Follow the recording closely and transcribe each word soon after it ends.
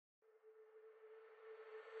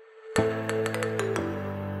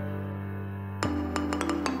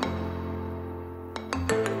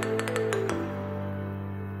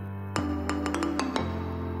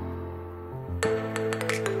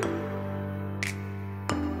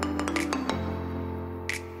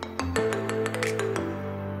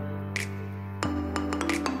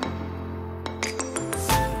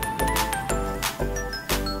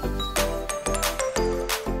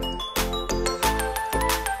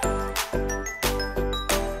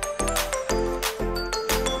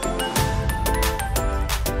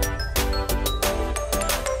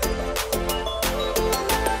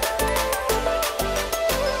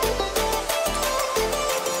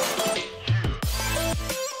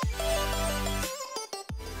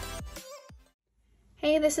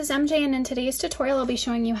Hi, this is MJ, and in today's tutorial I'll be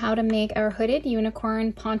showing you how to make our hooded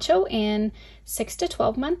unicorn poncho in 6 to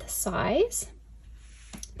 12 month size.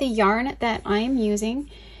 The yarn that I am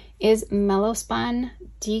using is Mellow Spun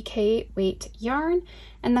DK weight yarn,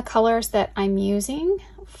 and the colors that I'm using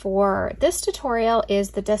for this tutorial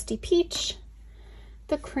is the Dusty Peach,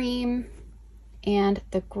 the Cream, and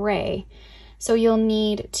the Gray. So you'll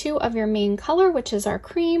need 2 of your main color, which is our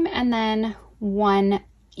cream, and then 1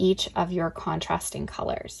 each of your contrasting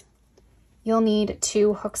colors. You'll need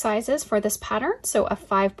 2 hook sizes for this pattern, so a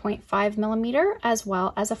 5.5 millimeter as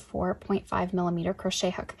well as a 4.5 millimeter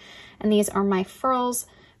crochet hook. And these are my Furls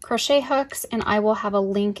crochet hooks, and I will have a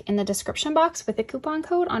link in the description box with a coupon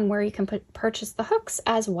code on where you can purchase the hooks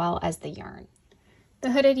as well as the yarn.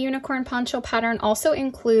 The Hooded Unicorn Poncho pattern also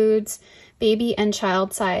includes baby and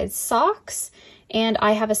child size socks, and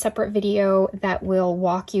I have a separate video that will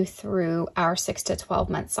walk you through our 6 to 12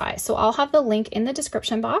 month size. So I'll have the link in the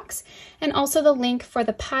description box, and also the link for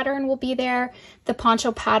the pattern will be there. The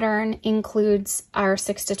poncho pattern includes our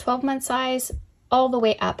 6 to 12 month size all the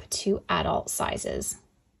way up to adult sizes.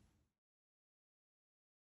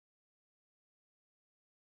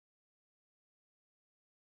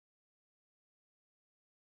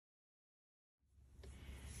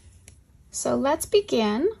 So let's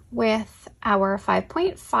begin with our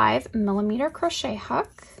 5.5 millimeter crochet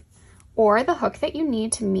hook, or the hook that you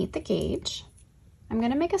need to meet the gauge. I'm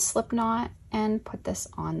going to make a slip knot and put this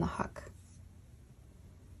on the hook.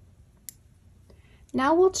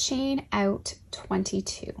 Now we'll chain out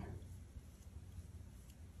 22.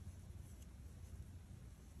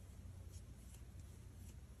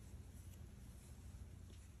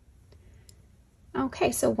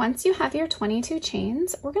 Okay, so once you have your 22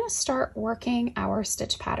 chains, we're going to start working our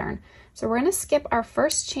stitch pattern. So we're going to skip our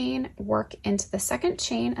first chain, work into the second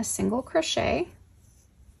chain, a single crochet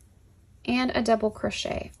and a double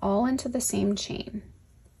crochet, all into the same chain.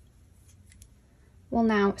 We'll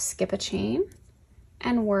now skip a chain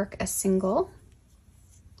and work a single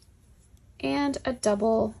and a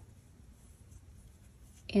double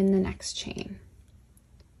in the next chain.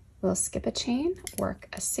 We'll skip a chain, work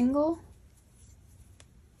a single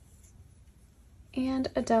and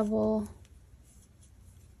a double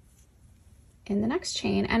in the next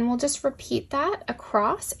chain, and we'll just repeat that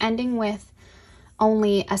across, ending with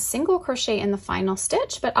only a single crochet in the final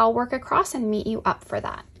stitch, but I'll work across and meet you up for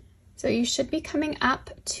that. So you should be coming up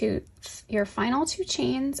to your final 2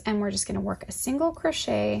 chains, and we're just going to work a single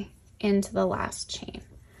crochet into the last chain.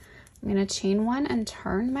 I'm going to chain 1 and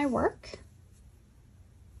turn my work,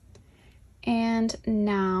 and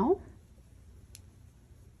now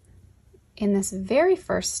in this very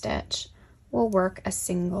first stitch, we'll work a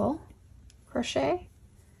single crochet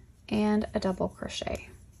and a double crochet.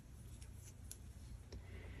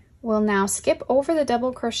 We'll now skip over the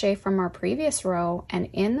double crochet from our previous row, and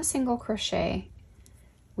in the single crochet,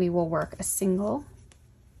 we will work a single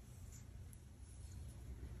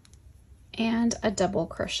and a double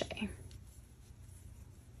crochet.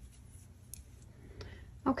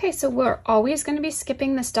 Okay, so we're always going to be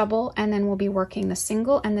skipping this double, and then we'll be working the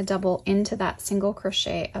single and the double into that single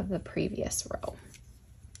crochet of the previous row.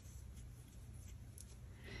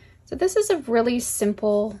 So this is a really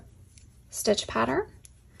simple stitch pattern,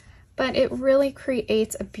 but it really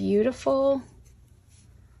creates a beautiful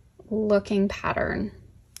looking pattern.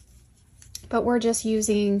 But we're just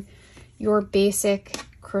using your basic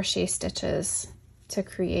crochet stitches to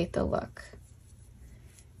create the look.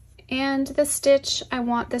 And the stitch, I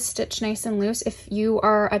want the stitch nice and loose. If you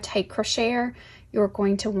are a tight crocheter, you're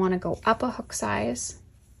going to want to go up a hook size.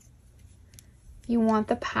 You want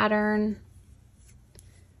the pattern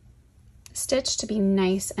stitch to be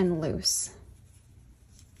nice and loose,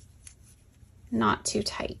 not too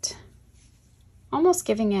tight, almost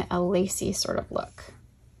giving it a lacy sort of look.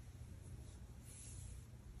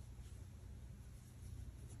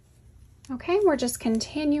 Okay, we're just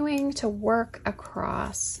continuing to work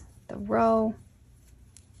across the row.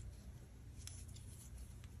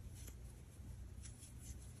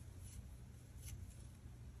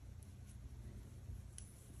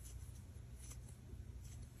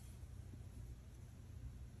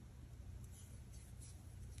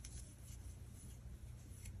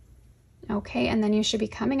 Okay, and then you should be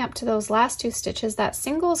coming up to those last 2 stitches. That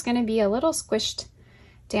single is going to be a little squished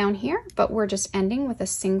down here, but we're just ending with a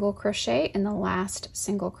single crochet in the last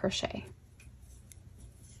single crochet.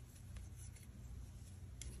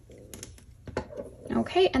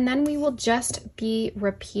 Okay, and then we will just be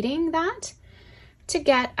repeating that to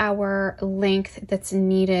get our length that's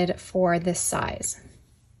needed for this size.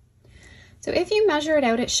 So if you measure it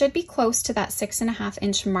out, it should be close to that 6.5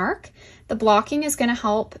 inch mark. The blocking is going to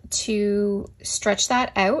help to stretch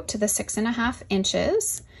that out to the 6.5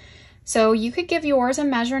 inches. So you could give yours a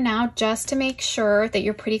measure now just to make sure that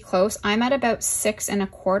you're pretty close. I'm at about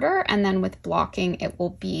 6.25, and then with blocking, it will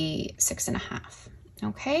be 6.5.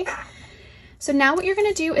 Okay. So now what you're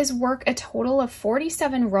going to do is work a total of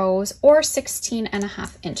 47 rows or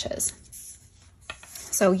 16.5 inches.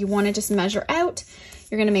 So you want to just measure out.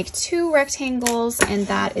 You're going to make 2 rectangles, and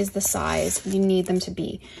that is the size you need them to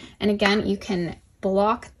be. And again, you can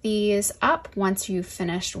block these up once you've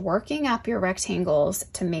finished working up your rectangles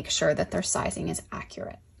to make sure that their sizing is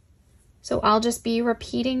accurate. So I'll just be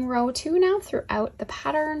repeating row 2 now throughout the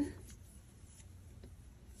pattern.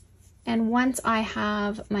 And once I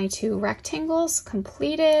have my 2 rectangles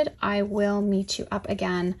completed, I will meet you up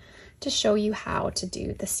again to show you how to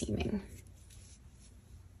do the seaming.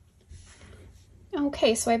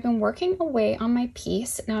 Okay, so I've been working away on my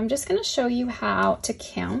piece. Now I'm just going to show you how to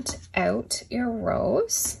count out your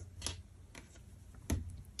rows.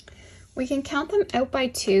 We can count them out by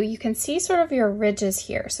 2. You can see sort of your ridges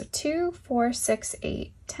here. So 2, 4, 6,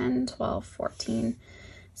 8, 10, 12, 14,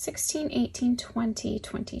 16, 18, 20,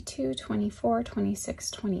 22, 24,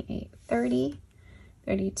 26, 28, 30,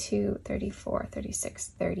 32, 34, 36,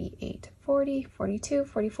 38, 40, 42,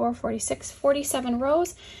 44, 46, 47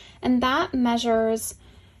 rows. And that measures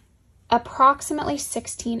approximately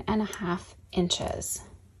 16.5 inches.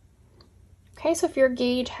 Okay, so if your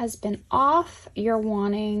gauge has been off, you're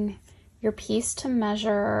wanting your piece to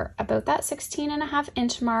measure about that 16.5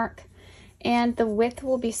 inch mark, and the width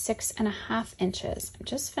will be 6.5 inches. I'm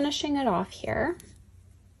just finishing it off here.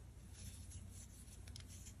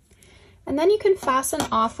 And then you can fasten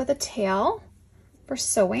off with a tail for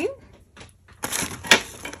sewing.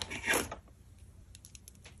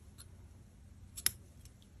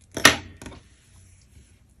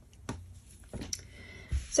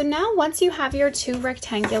 So now once you have your 2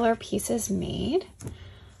 rectangular pieces made,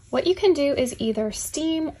 what you can do is either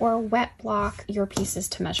steam or wet block your pieces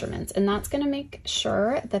to measurements, and that's going to make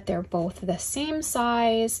sure that they're both the same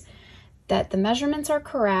size, that the measurements are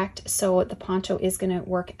correct, so the poncho is going to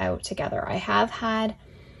work out together. I have had,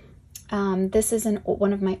 this is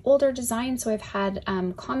one of my older designs, so I've had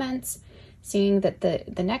comments seeing that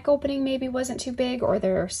the neck opening maybe wasn't too big or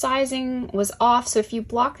their sizing was off. So if you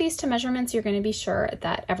block these to measurements, you're going to be sure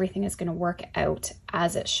that everything is going to work out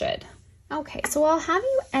as it should. Okay, so I'll have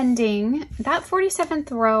you ending that 47th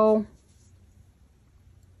row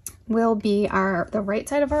will be the right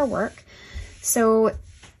side of our work. So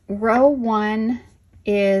row 1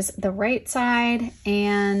 is the right side,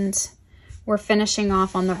 and we're finishing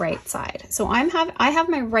off on the right side. So I have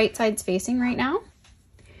my right sides facing right now.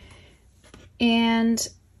 And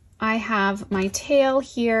I have my tail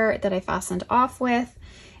here that I fastened off with.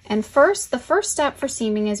 And the first step for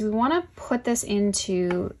seaming is we want to put this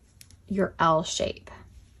into your L shape.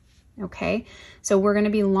 Okay, so we're going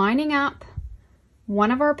to be lining up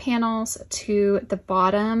one of our panels to the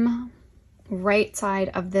bottom right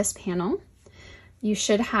side of this panel. You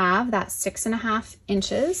should have that 6.5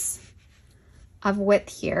 inches of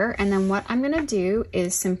width here. And then what I'm going to do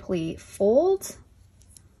is simply fold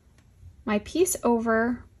my piece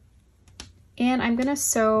over, and I'm going to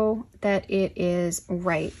sew that it is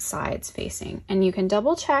right sides facing. And you can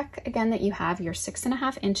double check again that you have your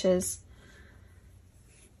 6.5 inches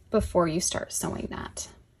before you start sewing that.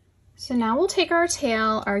 So now we'll take our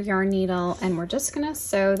tail, our yarn needle, and we're just going to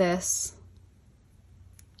sew this.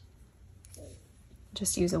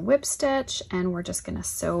 Just use a whip stitch, and we're just going to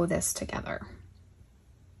sew this together.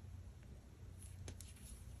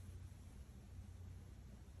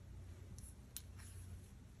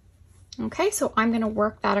 Okay, so I'm going to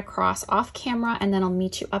work that across off camera, and then I'll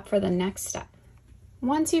meet you up for the next step.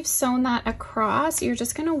 Once you've sewn that across, you're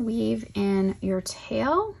just going to weave in your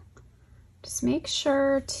tail. Just make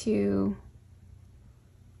sure to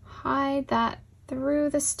hide that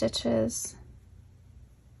through the stitches.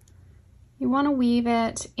 You want to weave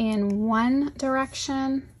it in one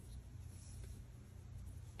direction,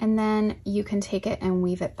 and then you can take it and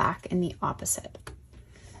weave it back in the opposite.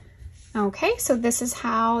 Okay, so this is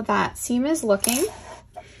how that seam is looking.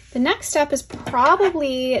 The next step is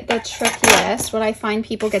probably the trickiest, what I find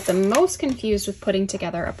people get the most confused with putting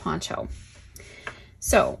together a poncho.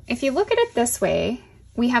 So if you look at it this way,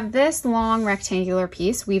 we have this long rectangular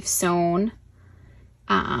piece we've sewn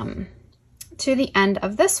to the end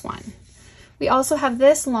of this one. We also have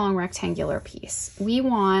this long rectangular piece. We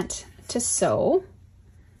want to sew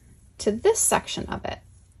to this section of it.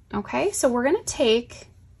 Okay, so we're going to take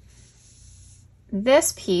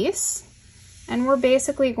this piece and we're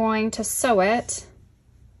basically going to sew it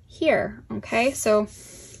here, okay? So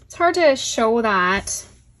it's hard to show that,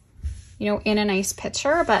 you know, in a nice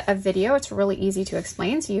picture, but a video, it's really easy to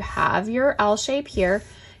explain. So you have your L shape here.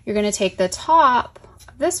 You're gonna take the top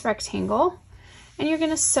of this rectangle and you're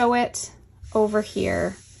gonna sew it over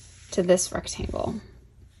here to this rectangle,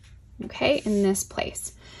 okay, in this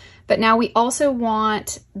place. But now we also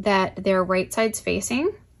want that they're right sides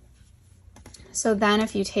facing. So then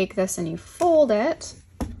if you take this and you fold it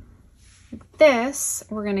like this,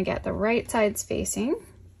 we're gonna get the right sides facing.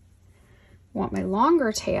 I want my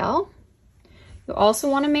longer tail. You also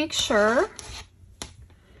wanna make sure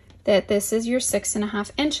that this is your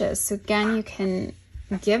 6.5 inches. So again, you can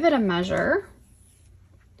give it a measure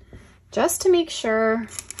just to make sure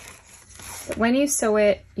that when you sew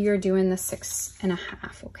it, you're doing the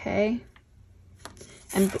 6.5, okay?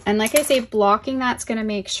 And like I say, blocking that's gonna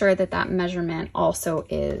make sure that that measurement also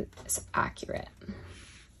is accurate.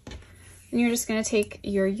 And you're just gonna take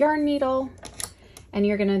your yarn needle and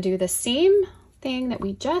you're gonna do the same thing that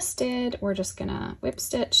we just did. We're just gonna whip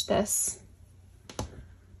stitch this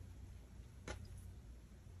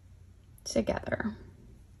together.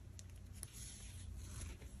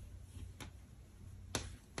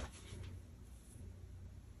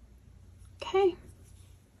 Okay.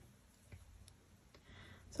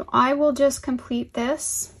 So I will just complete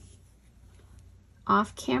this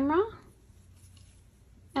off camera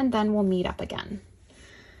and then we'll meet up again.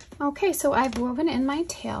 Okay, so I've woven in my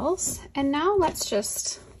tails and now let's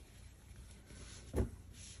just put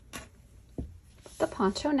the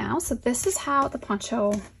poncho now. So this is how the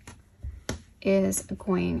poncho is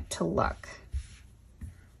going to look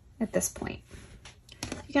at this point.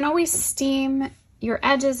 You can always steam your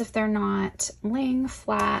edges if they're not laying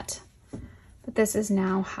flat, but this is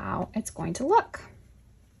now how it's going to look.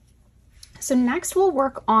 So next we'll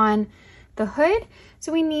work on the hood.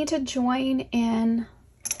 So we need to join in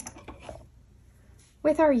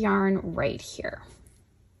with our yarn right here.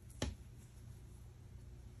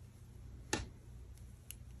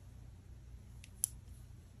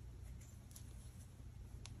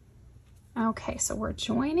 Okay, so we're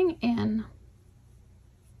joining in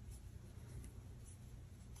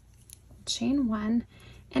chain 1,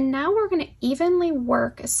 and now we're going to evenly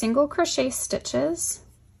work single crochet stitches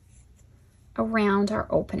around our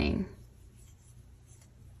opening.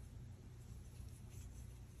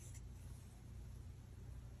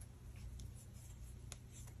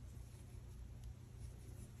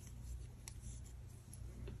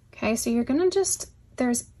 Okay, so you're going to just,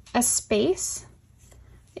 there's a space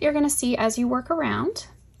that you're going to see as you work around.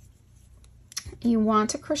 You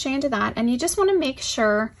want to crochet into that, and you just want to make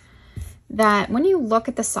sure that when you look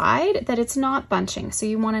at the side that it's not bunching. So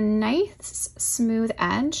you want a nice smooth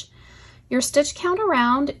edge. Your stitch count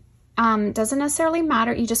around doesn't necessarily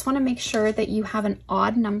matter. You just want to make sure that you have an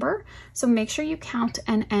odd number. So make sure you count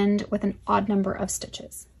and end with an odd number of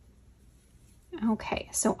stitches. Okay,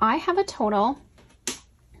 so I have a total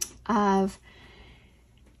of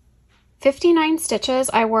 59 stitches.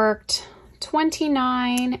 I worked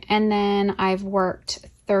 29 and then I've worked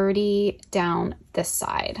 30 down this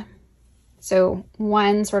side. So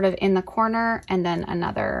one sort of in the corner and then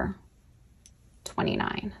another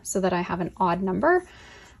 29 so that I have an odd number.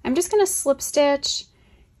 I'm just going to slip stitch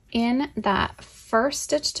in that first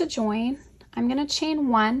stitch to join. I'm going to chain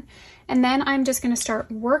 1 and then I'm just going to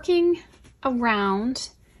start working around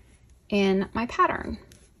in my pattern.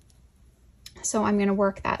 So I'm going to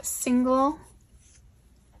work that single,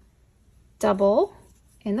 double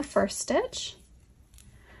in the first stitch.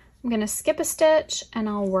 I'm going to skip a stitch and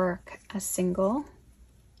I'll work a single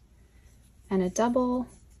and a double.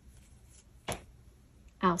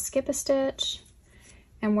 I'll skip a stitch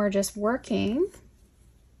and we're just working,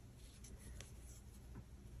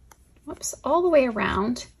 whoops, all the way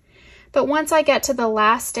around. But once I get to the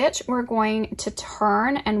last stitch, we're going to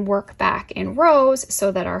turn and work back in rows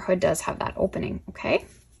so that our hood does have that opening, okay?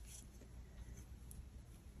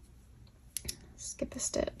 Skip a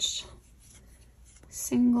stitch,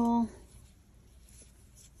 single,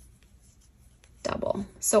 double.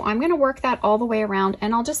 So I'm going to work that all the way around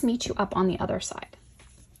and I'll just meet you up on the other side.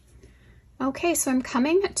 Okay, so I'm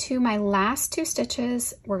coming to my last 2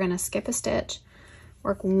 stitches. We're going to skip a stitch,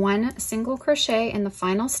 work 1 single crochet in the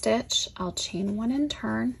final stitch. I'll chain 1 and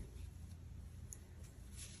turn,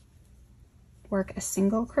 work a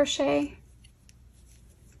single crochet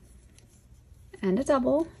and a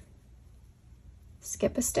double,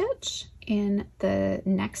 skip a stitch. In the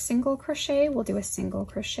next single crochet, we'll do a single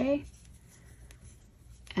crochet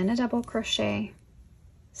and a double crochet,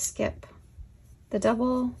 skip the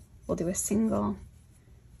double, we'll do a single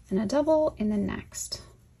and a double in the next.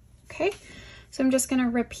 Okay, so I'm just going to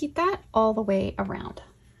repeat that all the way around.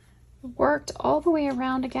 Worked all the way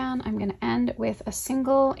around again. I'm going to end with a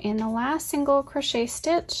single in the last single crochet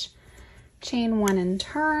stitch, chain one and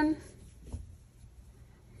turn.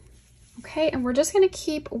 Okay, and we're just going to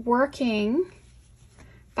keep working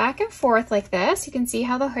back and forth like this. You can see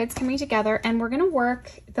how the hood's coming together, and we're going to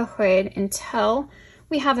work the hood until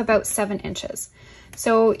we have about 7 inches.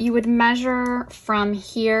 So you would measure from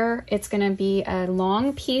here. It's going to be a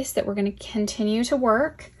long piece that we're going to continue to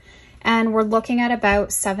work, and we're looking at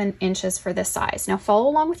about 7 inches for this size. Now follow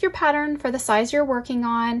along with your pattern for the size you're working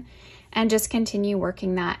on, and just continue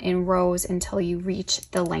working that in rows until you reach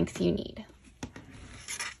the length you need.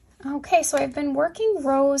 Okay, so I've been working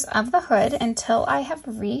rows of the hood until I have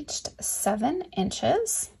reached 7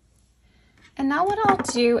 inches. And now what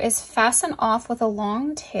I'll do is fasten off with a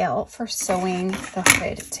long tail for sewing the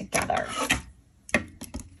hood together.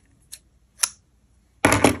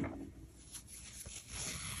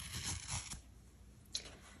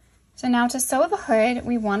 So now to sew the hood,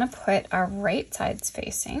 we want to put our right sides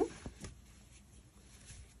facing.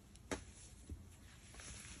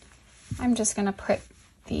 I'm just going to put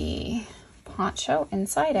the poncho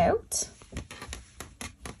inside out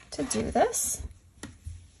to do this.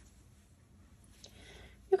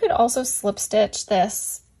 You could also slip stitch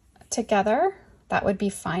this together. That would be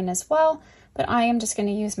fine as well, but I am just going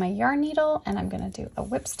to use my yarn needle and I'm going to do a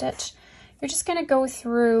whip stitch. You're just going to go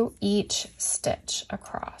through each stitch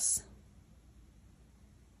across.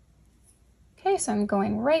 Okay, so I'm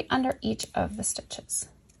going right under each of the stitches.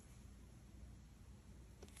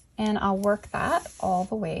 And I'll work that all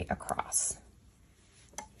the way across.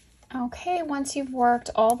 Okay, once you've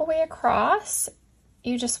worked all the way across,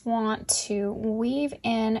 you just want to weave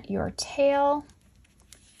in your tail.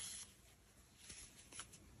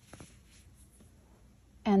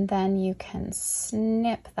 And then you can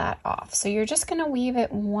snip that off. So you're just going to weave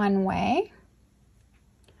it one way.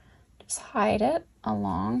 Just hide it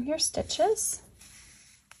along your stitches.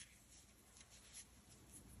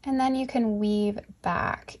 And then you can weave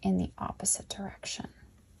back in the opposite direction.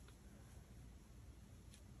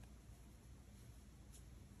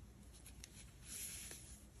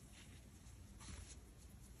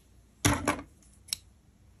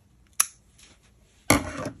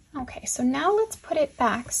 Okay, so now let's put it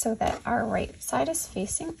back so that our right side is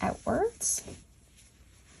facing outwards.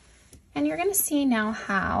 And you're going to see now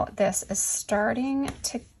how this is starting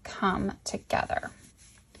to come together.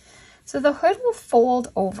 So the hood will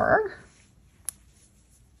fold over.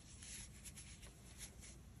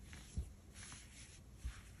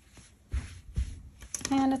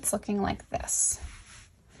 And it's looking like this.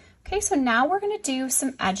 Okay, so now we're going to do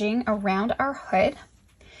some edging around our hood.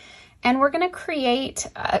 And we're going to create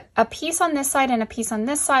a piece on this side and a piece on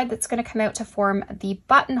this side that's going to come out to form the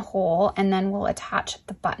buttonhole, and then we'll attach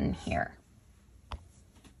the button here.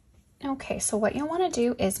 Okay, so what you'll want to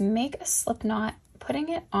do is make a slip knot, putting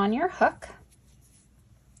it on your hook.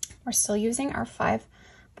 We're still using our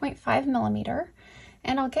 5.5 millimeter,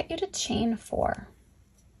 and I'll get you to chain 4.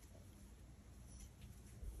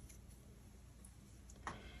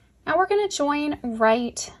 Now we're going to join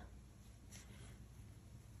right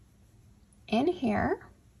in here.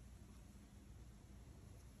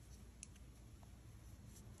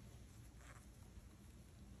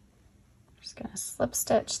 Just going to slip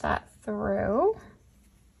stitch that through.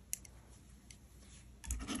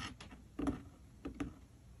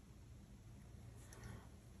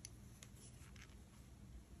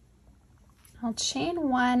 I'll chain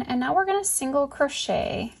 1, and now we're going to single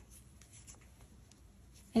crochet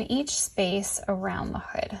in each space around the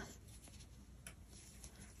hood.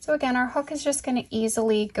 So again, our hook is just going to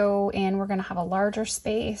easily go in. We're going to have a larger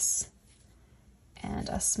space and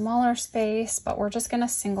a smaller space, but we're just going to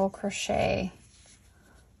single crochet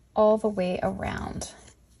all the way around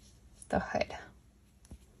the hood.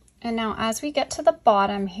 And now as we get to the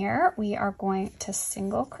bottom here, we are going to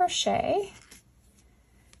single crochet,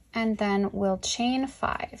 and then we'll chain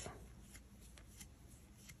 5.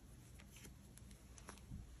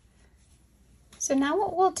 So now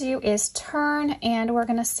what we'll do is turn, and we're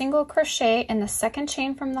going to single crochet in the second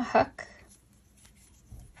chain from the hook,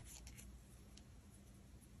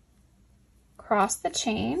 cross the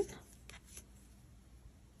chain.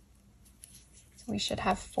 So we should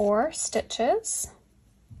have 4 stitches.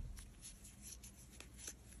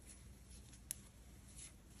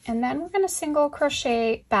 And then we're going to single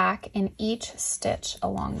crochet back in each stitch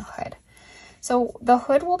along the hood. So the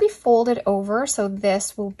hood will be folded over, so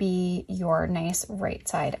this will be your nice right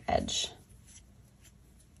side edge.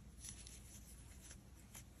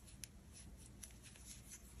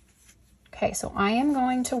 Okay, so I am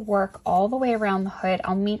going to work all the way around the hood.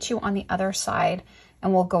 I'll meet you on the other side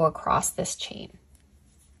and we'll go across this chain.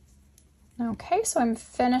 Okay, so I'm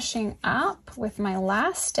finishing up with my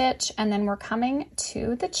last stitch and then we're coming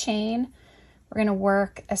to the chain. We're going to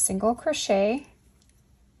work a single crochet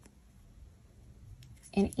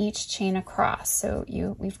in each chain across. So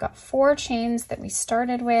we've got 4 chains that we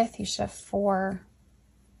started with. You should have 4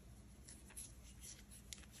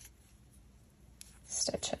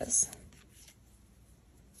 stitches.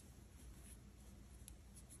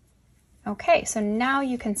 Okay, so now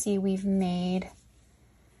you can see we've made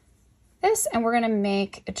this and we're gonna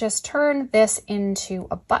just turn this into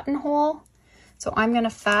a buttonhole. So I'm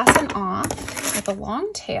gonna fasten off with a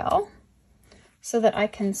long tail so that I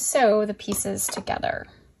can sew the pieces together.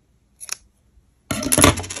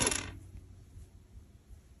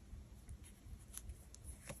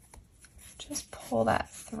 Just pull that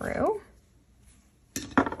through.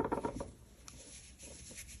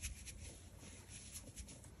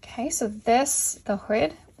 Okay, so the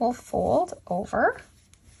hood will fold over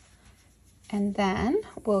and then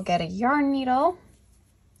we'll get a yarn needle.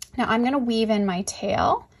 Now I'm going to weave in my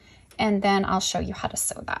tail and then I'll show you how to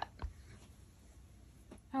sew that.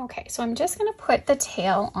 Okay, so I'm just going to put the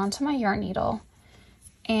tail onto my yarn needle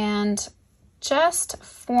and just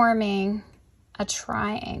forming a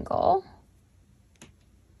triangle.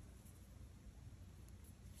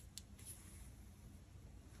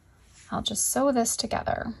 I'll just sew this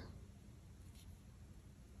together.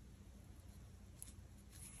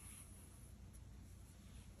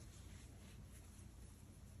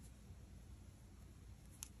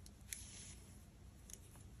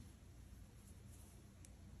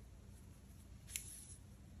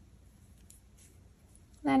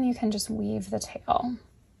 Then you can just weave the tail.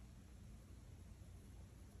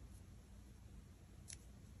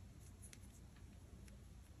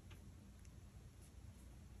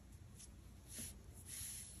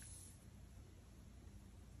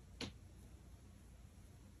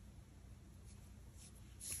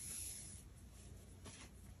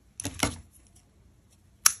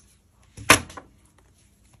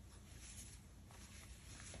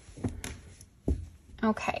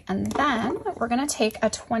 Okay, and then we're going to take a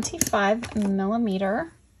 25mm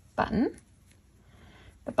button.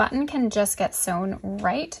 The button can just get sewn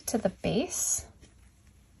right to the base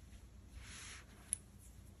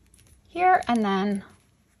here, and then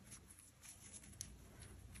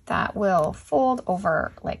that will fold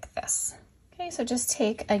over like this. Okay, so just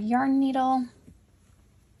take a yarn needle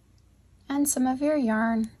and some of your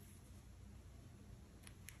yarn.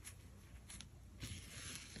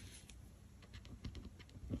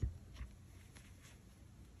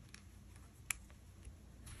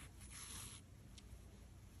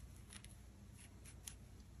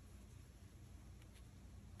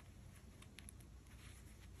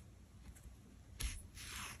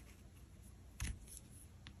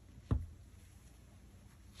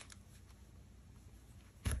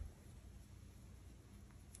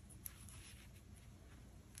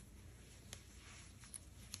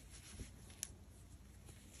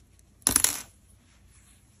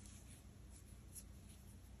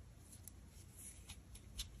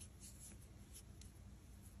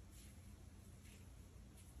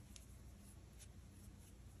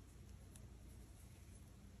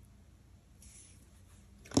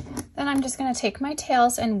 Then I'm just going to take my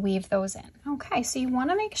tails and weave those in. Okay, so you want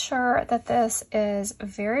to make sure that this is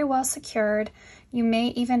very well secured. You may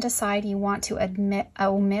even decide you want to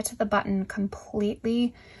omit the button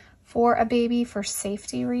completely for a baby for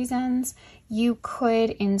safety reasons. You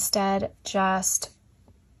could instead just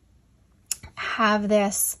have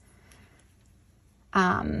this,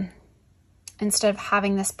 instead of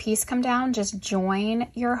having this piece come down, just join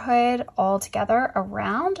your hood all together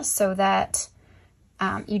around so that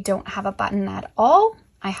you don't have a button at all.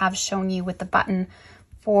 I have shown you with the button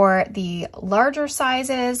for the larger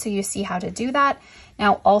sizes, so you see how to do that.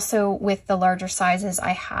 Now also with the larger sizes,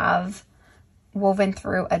 I have woven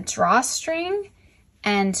through a drawstring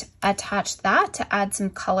and attached that to add some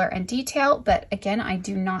color and detail. But again, I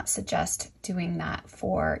do not suggest doing that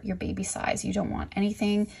for your baby size. You don't want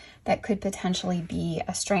anything that could potentially be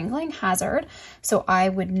a strangling hazard. So I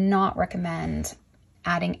would not recommend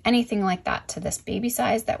adding anything like that to this baby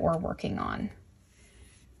size that we're working on.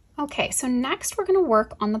 Okay, so next we're going to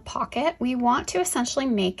work on the pocket. We want to essentially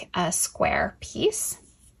make a square piece.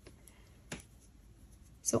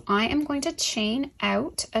 So I am going to chain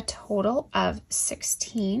out a total of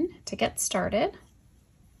 16 to get started.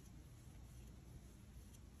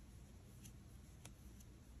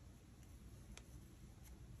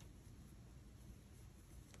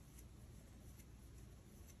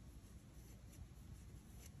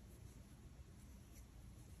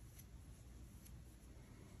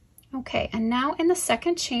 Okay, and now in the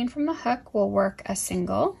second chain from the hook, we'll work a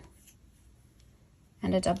single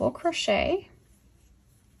and a double crochet.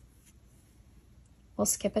 We'll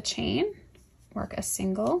skip a chain, work a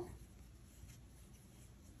single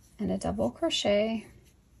and a double crochet.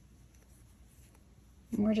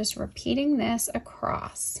 And we're just repeating this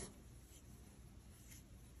across.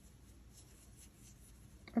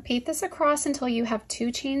 Repeat this across until you have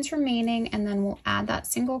 2 chains remaining, and then we'll add that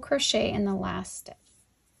single crochet in the last stitch.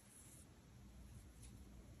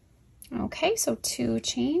 Okay, so 2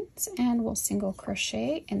 chains, and we'll single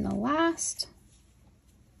crochet in the last.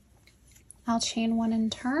 I'll chain 1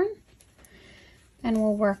 and turn, then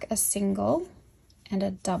we'll work a single and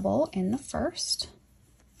a double in the first.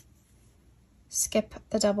 Skip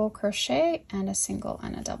the double crochet and a single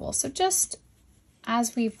and a double. So just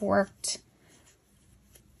as we've worked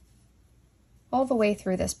all the way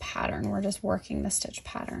through this pattern, we're just working the stitch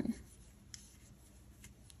pattern.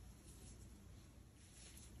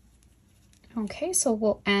 Okay, so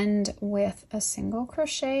we'll end with a single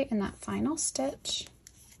crochet in that final stitch,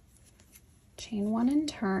 chain 1 and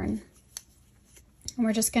turn, and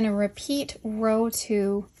we're just going to repeat row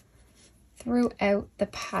 2 throughout the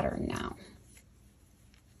pattern now.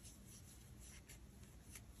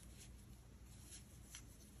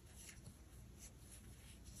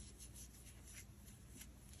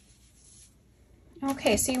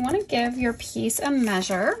 Okay, so you want to give your piece a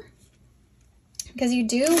measure because you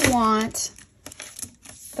do want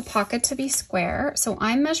the pocket to be square. So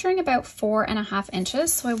I'm measuring about 4.5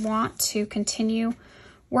 inches. So I want to continue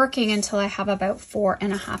working until I have about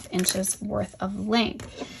 4.5 inches worth of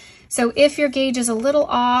length. So if your gauge is a little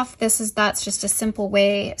off, that's just a simple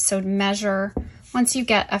way. So measure, once you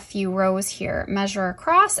get a few rows here, measure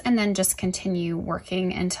across and then just continue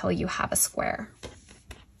working until you have a square.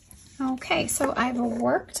 Okay, so I've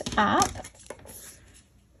worked up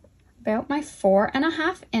about my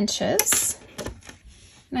 4.5 inches,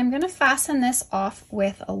 and I'm going to fasten this off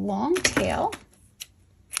with a long tail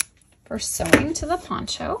for sewing to the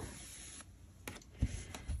poncho.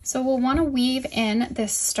 So we'll want to weave in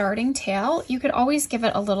this starting tail. You could always give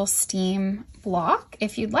it a little steam block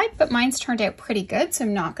if you'd like, but mine's turned out pretty good, so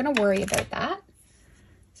I'm not going to worry about that.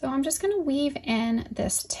 So I'm just going to weave in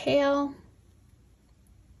this tail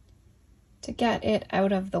to get it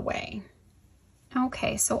out of the way.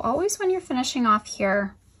 Okay, so always when you're finishing off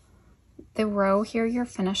here, the row here you're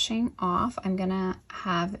finishing off, I'm gonna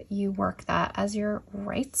have you work that as your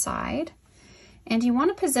right side. And you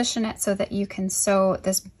wanna position it so that you can sew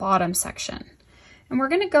this bottom section. And we're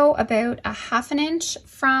gonna go about 1/2 inch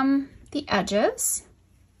from the edges.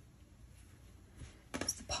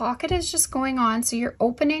 So the pocket is just going on, so your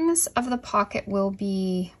openings of the pocket will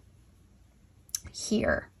be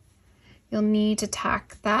here. You'll need to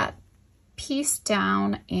tack that piece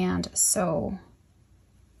down and sew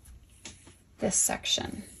this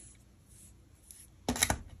section.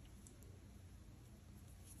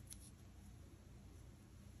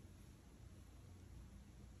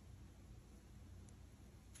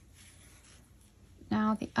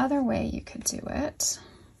 Now the other way you could do it,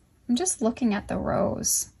 I'm just looking at the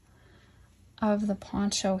rows of the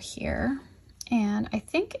poncho here, and I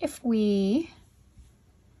think if we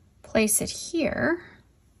place it here,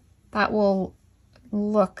 that will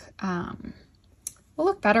look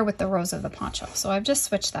better with the rows of the poncho. So I've just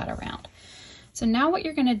switched that around. So now what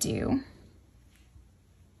you're gonna do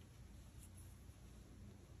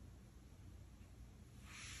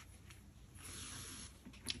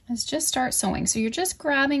is just start sewing. So you're just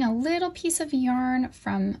grabbing a little piece of yarn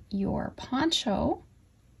from your poncho.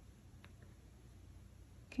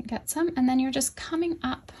 You can get some, and then you're just coming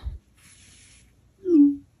up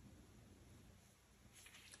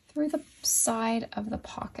through the side of the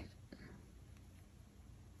pocket.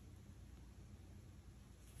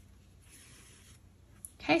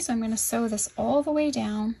 Okay, so I'm going to sew this all the way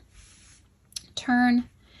down, turn,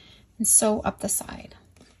 and sew up the side.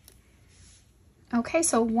 Okay,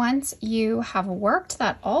 so once you have worked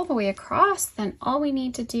that all the way across, then all we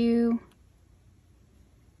need to do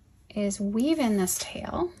is weave in this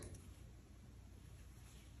tail.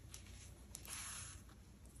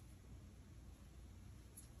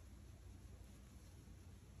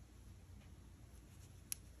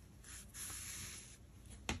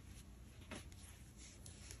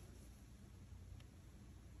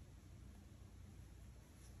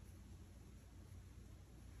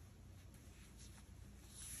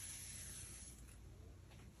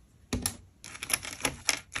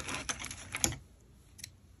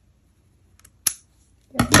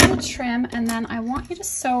 Trim, and then I want you to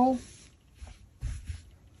sew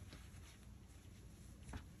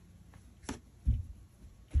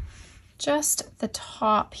just the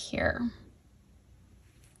top here.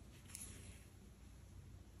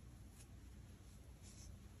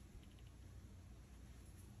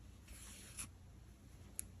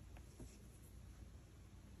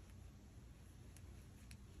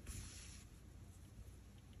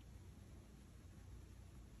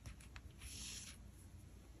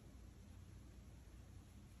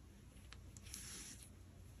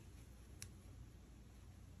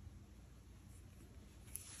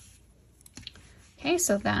 Okay,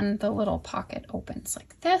 so then the little pocket opens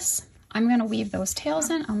like this. I'm gonna weave those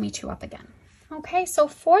tails in. I'll meet you up again. Okay, so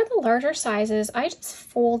for the larger sizes, I just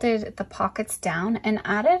folded the pockets down and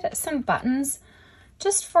added some buttons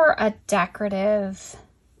just for a decorative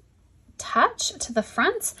touch to the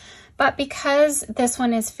fronts. But because this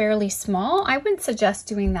one is fairly small, I wouldn't suggest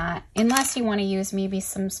doing that unless you wanna use maybe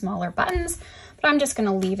some smaller buttons, but I'm just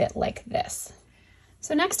gonna leave it like this.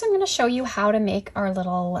 So next I'm going to show you how to make our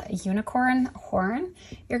little unicorn horn.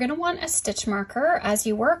 You're going to want a stitch marker as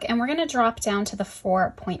you work, and we're going to drop down to the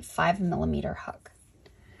 4.5mm hook.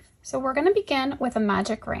 So we're going to begin with a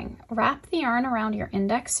magic ring. Wrap the yarn around your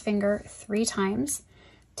index finger 3 times.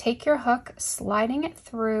 Take your hook, sliding it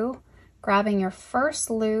through, grabbing your first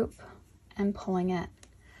loop and pulling it.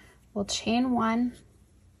 We'll chain 1.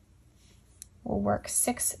 We'll work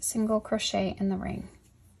 6 single crochet in the ring.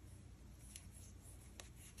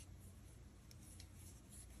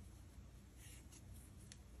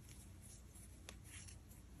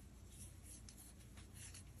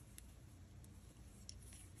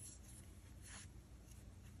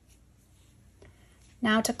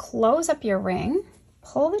 Now to close up your ring,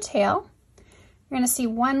 pull the tail. You're going to see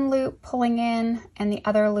one loop pulling in and the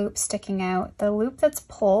other loop sticking out. The loop that's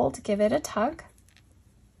pulled, give it a tug.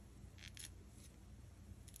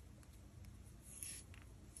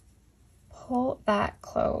 Pull that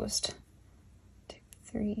closed. 2,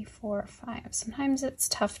 3, 4, 5. Sometimes it's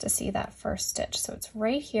tough to see that first stitch, so it's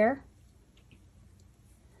right here.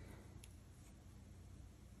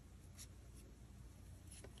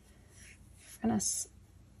 I'm going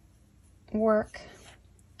to work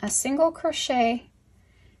a single crochet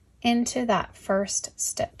into that first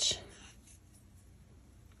stitch.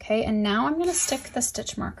 Okay, and now I'm going to stick the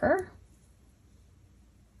stitch marker.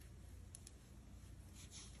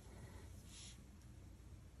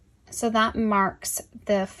 So that marks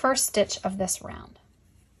the first stitch of this round.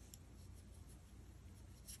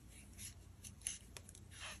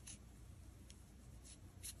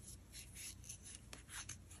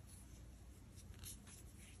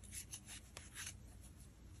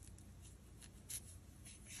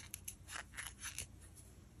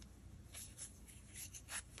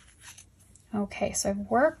 Okay, so I've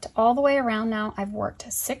worked all the way around now. I've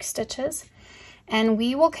worked 6 stitches, and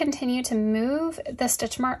we will continue to move the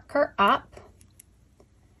stitch marker up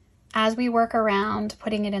as we work around,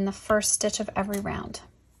 putting it in the first stitch of every round.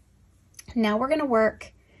 Now we're gonna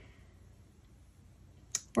work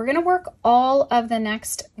all of the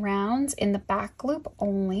next rounds in the back loop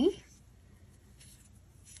only.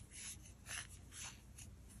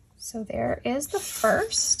 So there is the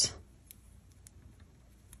first.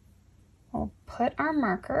 We'll put our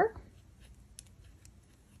marker.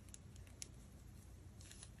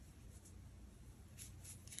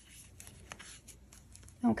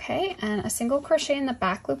 Okay, and a single crochet in the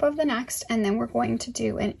back loop of the next, and then we're going to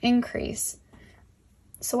do an increase.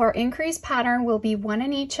 So our increase pattern will be 1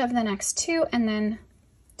 in each of the next 2, and then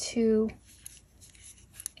 2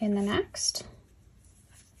 in the next.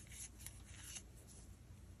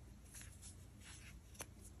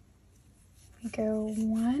 We go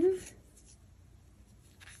 1,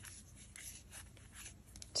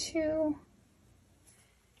 2,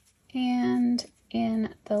 and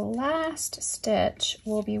in the last stitch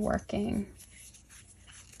we'll be working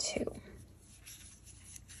 2.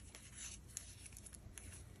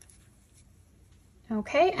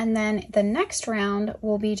 Okay, and then the next round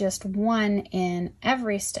will be just 1 in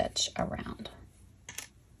every stitch around.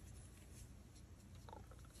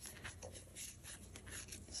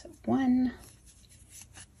 So 1,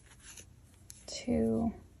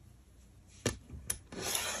 2,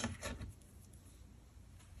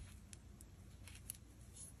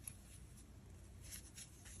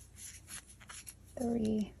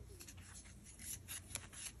 3,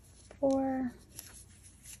 4,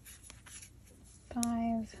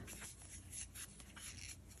 5,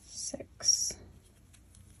 6,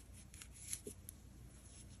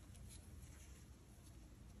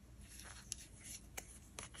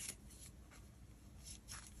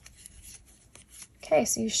 'kay,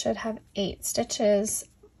 so you should have 8 stitches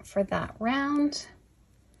for that round.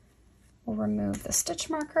 We'll remove the stitch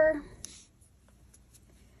marker.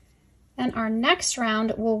 And our next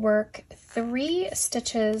round will work 3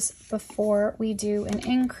 stitches before we do an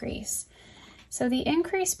increase. So the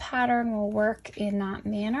increase pattern will work in that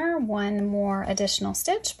manner, 1 more additional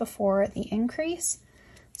stitch before the increase.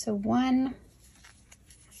 So 1,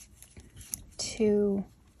 2,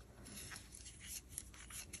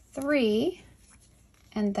 3,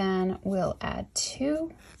 and then we'll add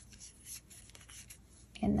 2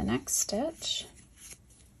 in the next stitch,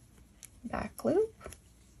 back loop,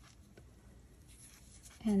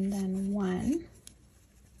 and then 1,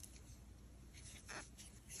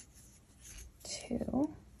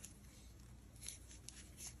 2,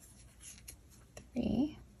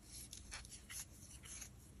 3,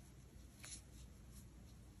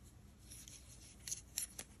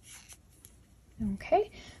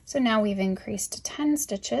 okay, so now we've increased to 10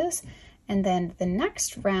 stitches, and then the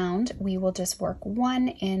next round we will just work 1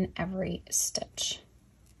 in every stitch.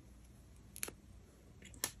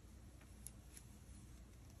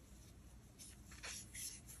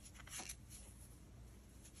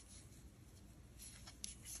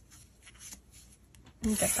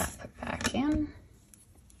 And get that put back in.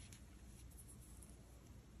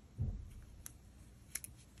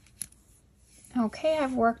 Okay,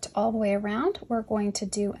 I've worked all the way around. We're going to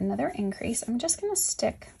do another increase. I'm just going to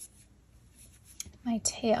stick my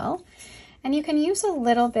tail, and you can use a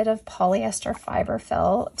little bit of polyester fiber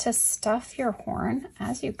fill to stuff your horn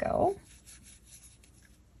as you go.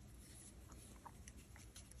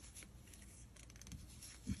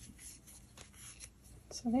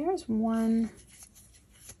 So there's 1,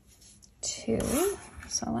 2.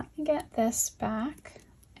 So let me get this back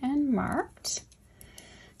and marked.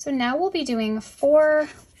 So now we'll be doing 4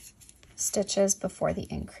 stitches before the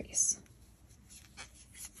increase.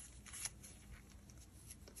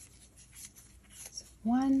 So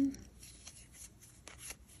 1,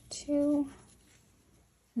 2,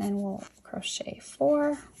 and then we'll crochet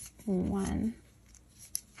 4, 1,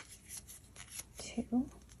 2,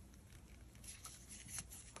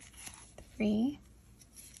 3,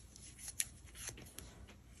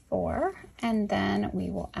 4, and then we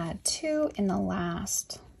will add 2 in the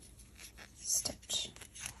last stitch.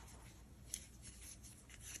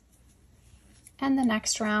 And the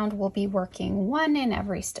next round we'll be working 1 in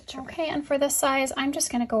every stitch. Okay, and for this size, I'm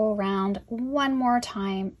just going to go around 1 more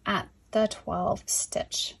time at the 12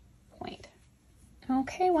 stitch point.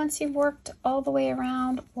 Okay, once you've worked all the way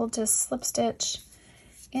around, we'll just slip stitch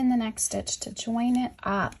in the next stitch to join it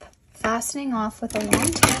up, fastening off with a long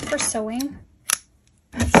tail for sewing.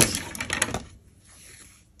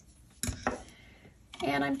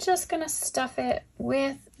 And I'm just going to stuff it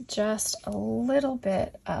with just a little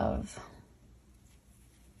bit of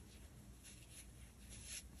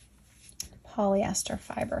polyester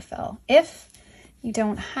fiber fill. If you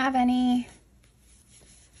don't have any,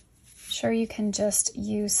 sure you can just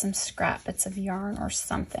use some scrap bits of yarn or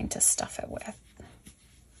something to stuff it with.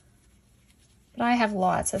 But I have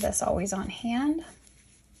lots of this always on hand.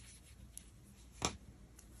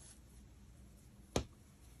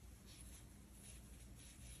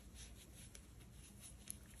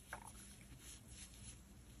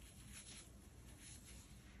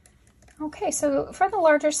 Okay, so for the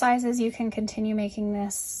larger sizes, you can continue making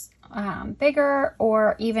this bigger,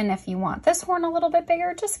 or even if you want this horn a little bit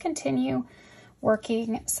bigger, just continue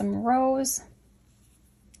working some rows.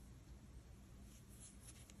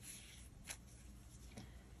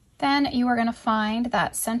 Then you are going to find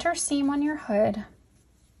that center seam on your hood,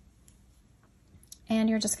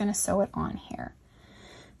 and you're just going to sew it on here.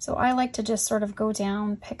 So I like to just sort of go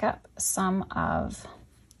down, pick up some of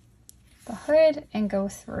the hood and go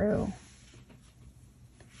through.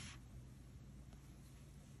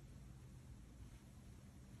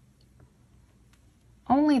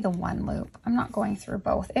 Only the one loop. I'm not going through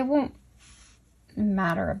both. It won't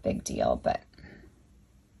matter a big deal, but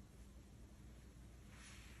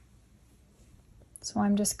so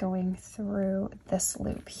I'm just going through this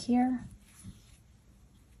loop here.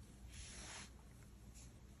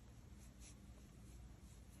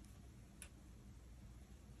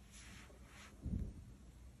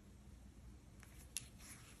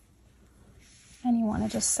 And you want to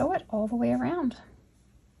just sew it all the way around.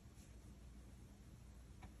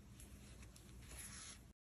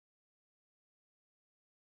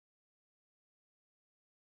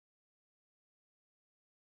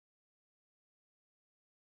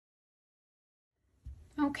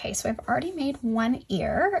 Okay, so I've already made one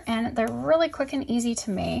ear, and they're really quick and easy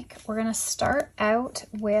to make. We're going to start out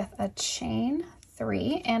with a chain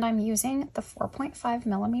 3, and I'm using the 4.5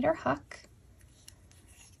 millimeter hook.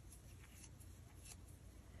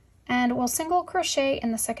 And we'll single crochet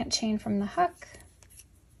in the second chain from the hook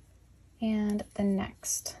and the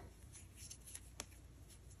next.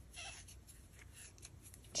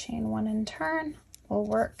 Chain 1 and turn. We'll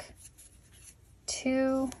work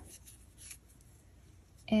 2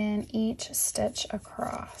 in each stitch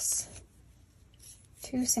across.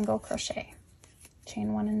 2 single crochet.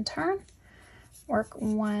 Chain 1 and turn. Work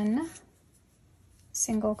 1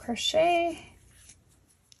 single crochet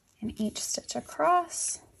in each stitch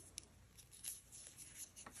across.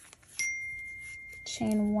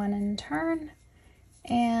 Chain 1 and turn,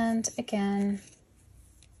 and again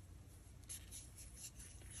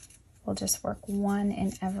we'll just work 1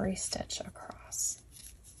 in every stitch across.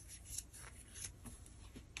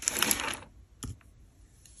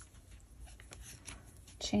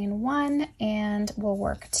 Chain 1, and we'll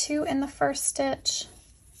work 2 in the first stitch,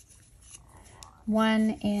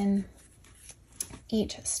 1 in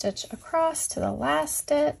each stitch across to the last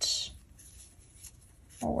stitch.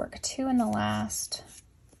 We'll work 2 in the last,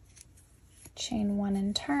 chain 1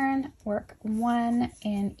 and turn, work 1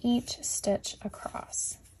 in each stitch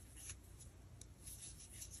across.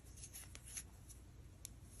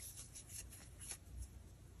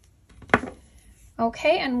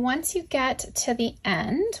 Okay, and once you get to the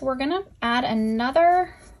end, we're gonna add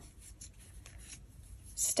another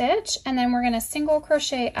stitch, and then we're gonna single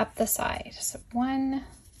crochet up the side. So 1,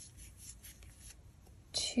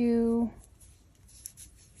 2,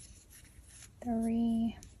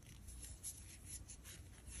 3,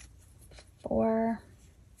 4,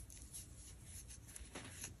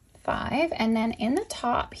 5, and then in the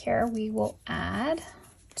top here we will add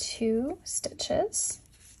 2 stitches,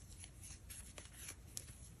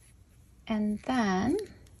 and then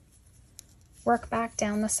work back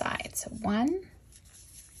down the side. So 1,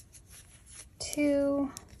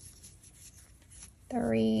 2,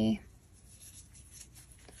 3,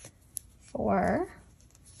 4,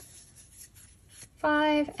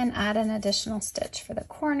 5, and add an additional stitch for the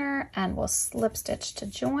corner, and we'll slip stitch to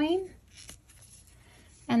join,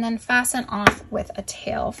 and then fasten off with a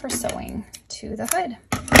tail for sewing to the hood.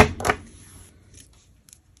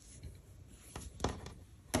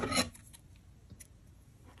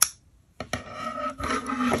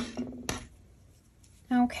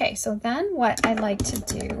 Okay, so then what I like to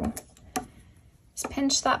do is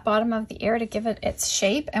pinch that bottom of the ear to give it its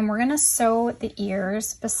shape, and we're gonna sew the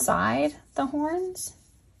ears beside the horns.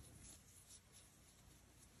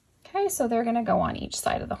 Okay, so they're gonna go on each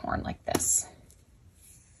side of the horn like this.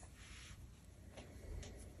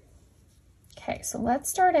 Okay, so let's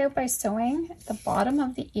start out by sewing the bottom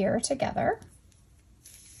of the ear together.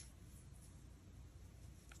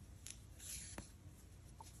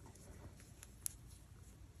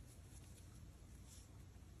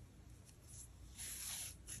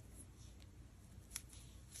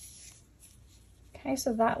 Okay,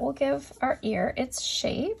 so that will give our ear its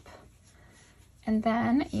shape. And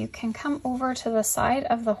then you can come over to the side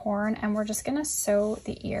of the horn, and we're just gonna sew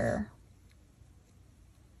the ear.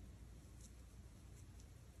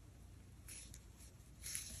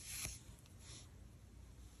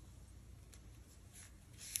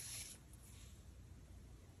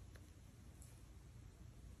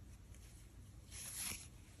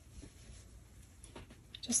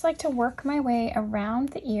 Just like to work my way around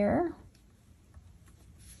the ear.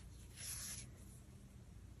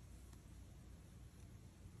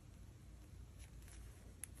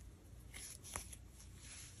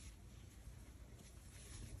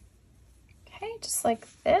 Just like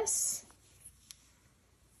this.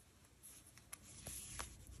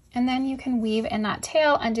 And then you can weave in that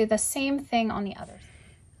tail and do the same thing on the other.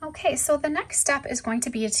 Okay, so the next step is going to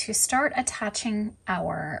be to start attaching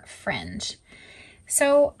our fringe.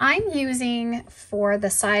 So I'm using for the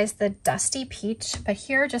size the Dusty Peach, but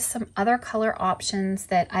here are just some other color options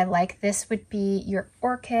that I like. This would be your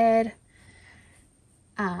Orchid.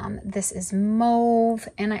 This is Mauve,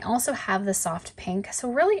 and I also have the soft pink.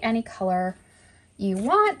 So really any color you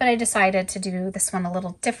want, but I decided to do this one a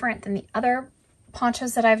little different than the other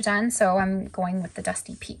ponchos that I've done, so I'm going with the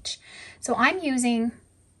Dusty Peach. So I'm using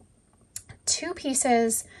 2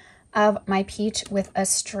 pieces of my peach with a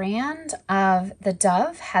strand of the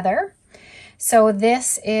Dove Heather. So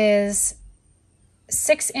this is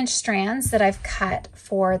 6-inch strands that I've cut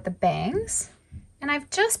for the bangs, and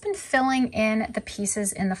I've just been filling in the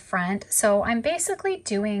pieces in the front. So I'm basically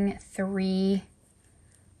doing 3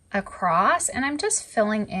 across, and I'm just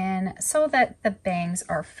filling in so that the bangs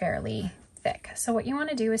are fairly thick. So what you want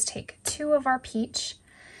to do is take 2 of our peach,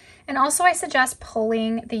 and also I suggest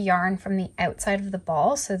pulling the yarn from the outside of the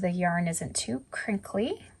ball so the yarn isn't too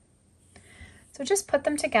crinkly. So just put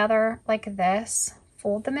them together like this,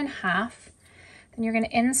 fold them in half, then you're going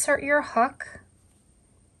to insert your hook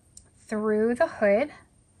through the hood,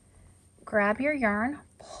 grab your yarn,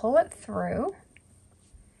 pull it through,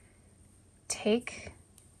 take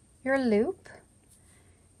your loop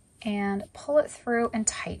and pull it through and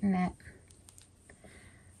tighten it.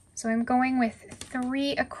 So I'm going with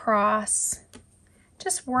 3 across,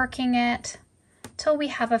 just working it till we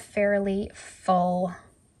have a fairly full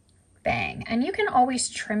bang. And you can always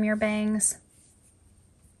trim your bangs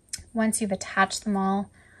once you've attached them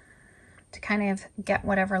all to kind of get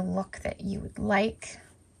whatever look that you would like.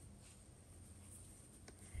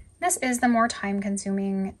 This is the more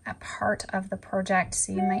time-consuming part of the project,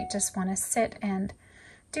 so you might just want to sit and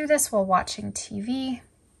do this while watching TV.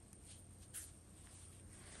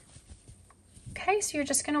 Okay, so you're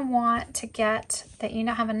just going to want to get that you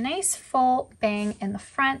have a nice full bang in the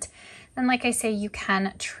front. And like I say, you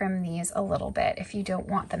can trim these a little bit if you don't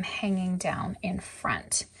want them hanging down in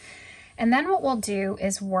front. And then what we'll do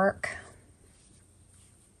is work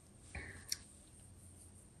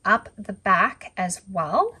up the back as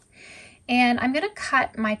well. And I'm going to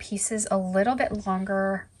cut my pieces a little bit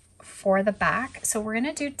longer for the back. So we're going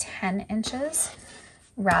to do 10 inches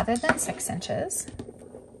rather than 6 inches.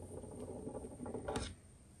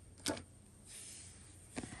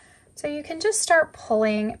 So you can just start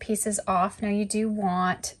pulling pieces off. Now you do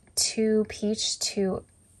want 2 peach to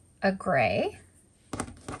a gray.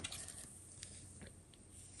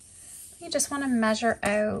 You just want to measure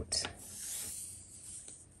out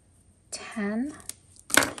 10.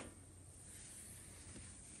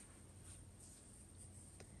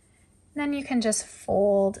 Then you can just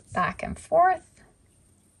fold back and forth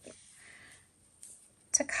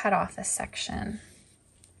to cut off a section.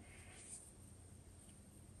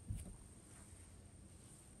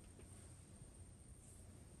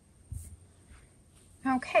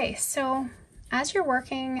 Okay, so as you're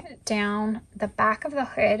working down the back of the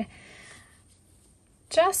hood,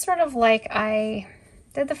 just sort of like I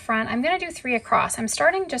did the front, I'm going to do 3 across. I'm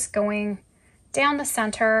starting just going down the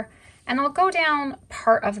center, and I'll go down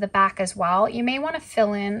part of the back as well. You may want to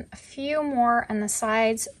fill in a few more on the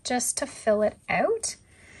sides just to fill it out.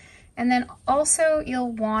 And then also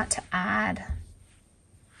you'll want to add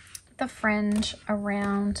the fringe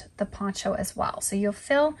around the poncho as well. So you'll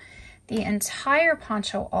fill the entire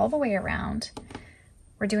poncho all the way around.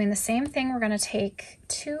 We're doing the same thing. We're going to take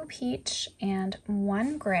 2 peach and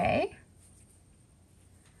 1 gray.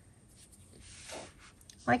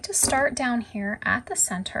 I like to start down here at the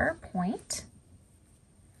center point,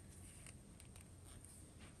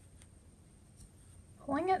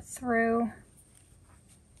 pulling it through.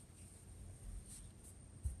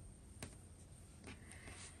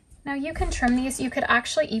 Now you can trim these. You could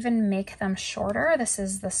actually even make them shorter. This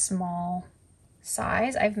is the small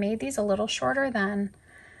size. I've made these a little shorter than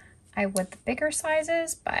I would the bigger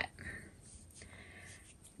sizes, but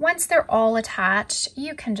once they're all attached,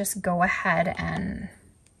 you can just go ahead and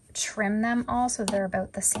trim them all so they're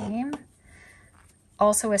about the same.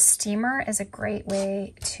 Also, a steamer is a great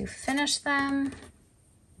way to finish them.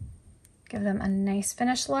 Give them a nice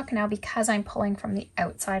finished look. Now, because I'm pulling from the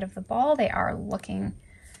outside of the ball, they are looking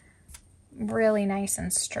really nice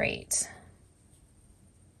and straight.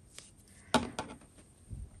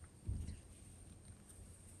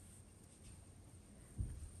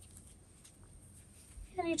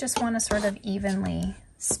 And you just want to sort of evenly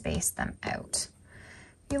space them out.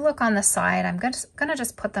 If you look on the side, I'm gonna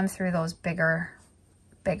just put them through those bigger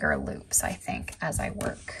loops, I think, as I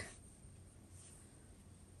work.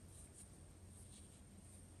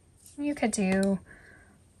 You could do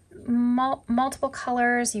multiple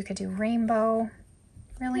colors, you could do rainbow,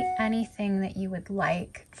 really anything that you would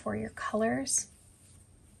like for your colors.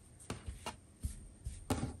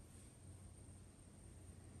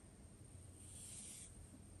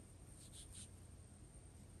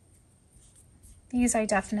 These I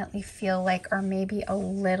definitely feel like are maybe a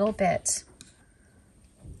little bit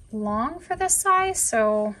long for this size,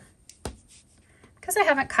 so because I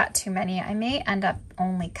haven't cut too many, I may end up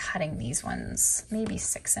only cutting these ones maybe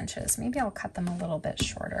 6 inches. Maybe I'll cut them a little bit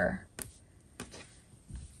shorter.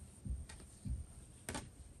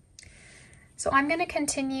 So I'm going to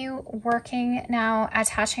continue working now,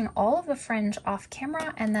 attaching all of the fringe off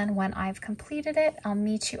camera, and then when I've completed it, I'll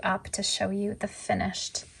meet you up to show you the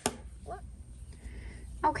finished look.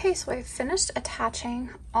 Okay, so I've finished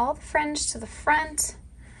attaching all the fringe to the front.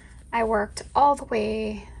 I worked all the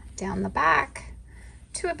way down the back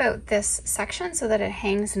to about this section so that it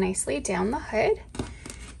hangs nicely down the hood.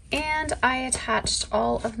 And I attached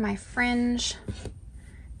all of my fringe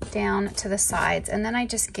down to the sides, and then I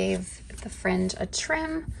just gave the fringe a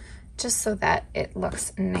trim just so that it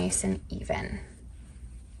looks nice and even.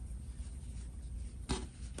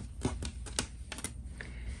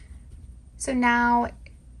 So now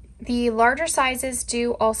the larger sizes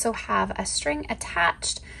do also have a string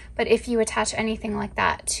attached, but if you attach anything like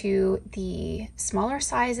that to the smaller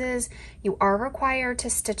sizes, you are required to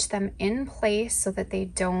stitch them in place so that they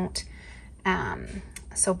don't,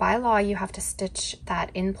 so by law, you have to stitch that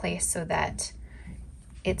in place so that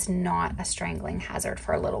it's not a strangling hazard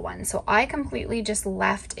for a little one. So I completely just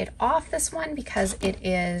left it off this one because it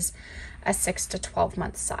is a 6 to 12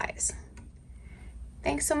 month size.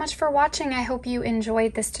 Thanks so much for watching. I hope you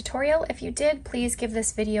enjoyed this tutorial. If you did, please give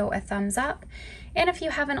this video a thumbs up. And if you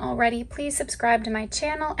haven't already, please subscribe to my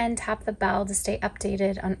channel and tap the bell to stay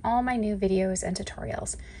updated on all my new videos and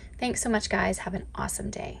tutorials. Thanks so much, guys. Have an awesome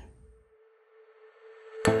day.